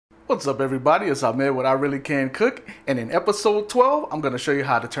What's up everybody, it's Ahmed with I Really Can Cook, and in episode 12 I'm going to show you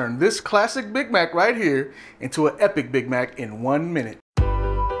how to turn this classic Big Mac right here into an epic Big Mac in 1 minute.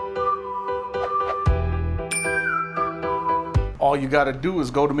 All you got to do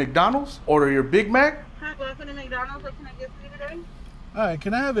is go to McDonald's, order your Big Mac. Hi, welcome to McDonald's. What can I get for you today? Alright,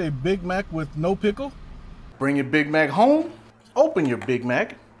 can I have a Big Mac with no pickle? Bring your Big Mac home, open your Big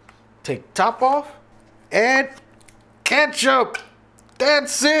Mac, take top off, add ketchup.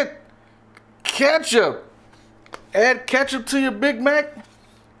 That's it. Ketchup. Add ketchup to your Big Mac.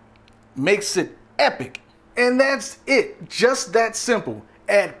 Makes it epic. And that's it. Just that simple.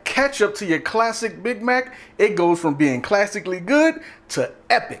 Add ketchup to your classic Big Mac. It goes from being classically good to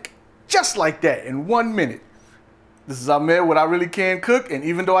epic. Just like that in 1 minute. This is Ahmed with I Really Can Cook, and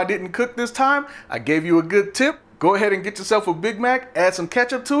even though I didn't cook this time, I gave you a good tip. Go ahead and get yourself a Big Mac, add some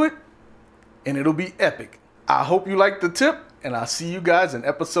ketchup to it, and it'll be epic. I hope you liked the tip, and I'll see you guys in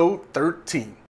episode 13.